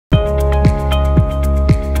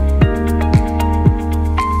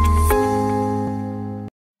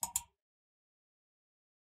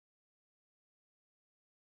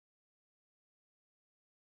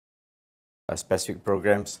specific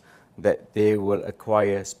programs, that they will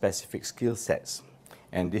acquire specific skill sets.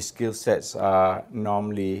 And these skill sets are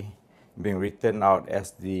normally being written out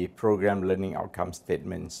as the program learning outcome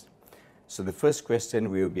statements. So the first question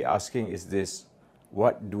we will be asking is this: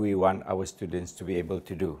 what do we want our students to be able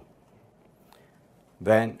to do?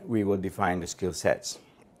 Then we will define the skill sets.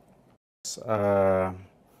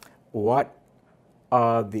 What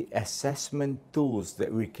are the assessment tools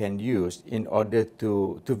that we can use in order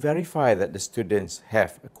to verify that the students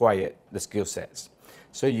have acquired the skill sets?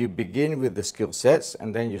 So you begin with the skill sets,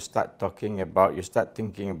 and then you start thinking about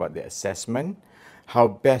the assessment, how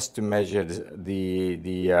best to measure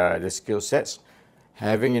the skill sets,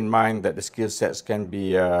 having in mind that the skill sets can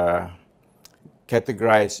be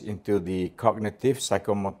categorized into the cognitive,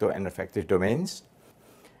 psychomotor, and affective domains.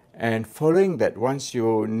 And following that, once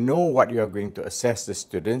you know what you are going to assess the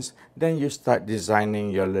students, then you start designing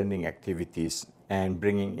your learning activities and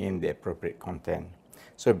bringing in the appropriate content.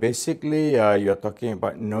 So basically, you're talking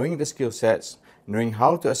about knowing the skill sets, knowing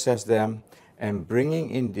how to assess them, and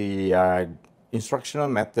bringing in the instructional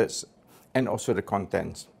methods and also the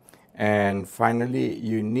contents. And finally,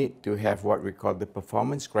 you need to have what we call the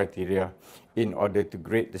performance criteria in order to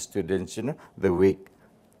grade the students, the weak,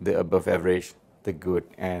 the above average, the good,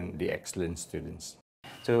 and the excellent students.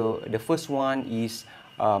 So the first one is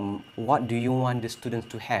what do you want the students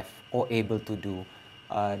to have or able to do?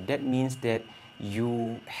 That means that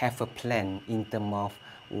you have a plan in terms of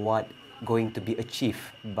what going to be achieved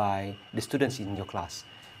by the students in your class.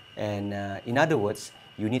 And in other words,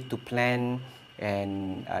 you need to plan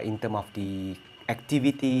and in terms of the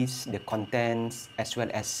activities, the contents, as well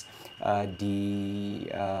as the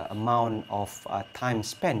amount of time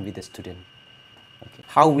spent with the student. Okay.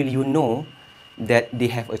 How will you know that they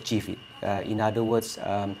have achieved it? In other words,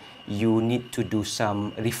 you need to do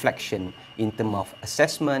some reflection in terms of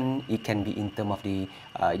assessment. It can be in terms of the,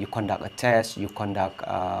 you conduct a test, you conduct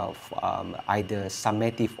either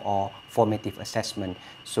summative or formative assessment.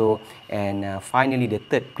 So, and finally, the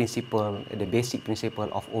third principle, the basic principle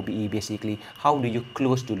of OBE, basically, how do you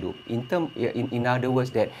close the loop? In other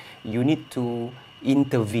words, that you need to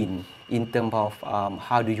intervene in terms of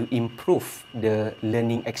how do you improve the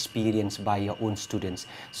learning experience by your own students.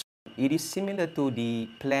 So it is similar to the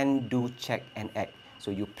plan, do, check, and act.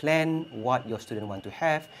 So you plan what your student want to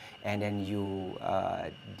have, and then you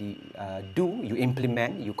you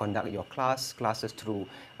implement, you conduct your classes through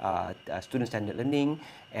student standard learning,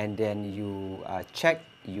 and then you check,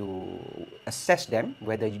 you assess them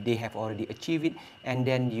whether they have already achieved it, and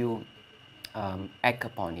then you act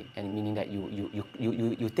upon it, and meaning that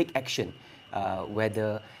you take action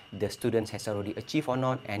whether the students has already achieved or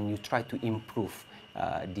not, and you try to improve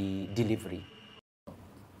the delivery.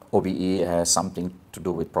 OBE has something to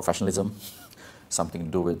do with professionalism, something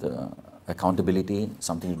to do with accountability,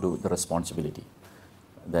 something to do with the responsibility.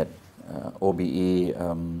 That OBE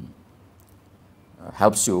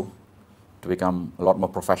helps you to become a lot more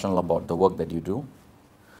professional about the work that you do,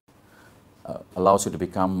 allows you to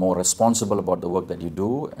become more responsible about the work that you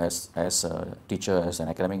do as a teacher, as an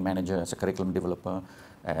academic manager, as a curriculum developer,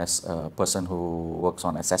 as a person who works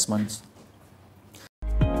on assessments.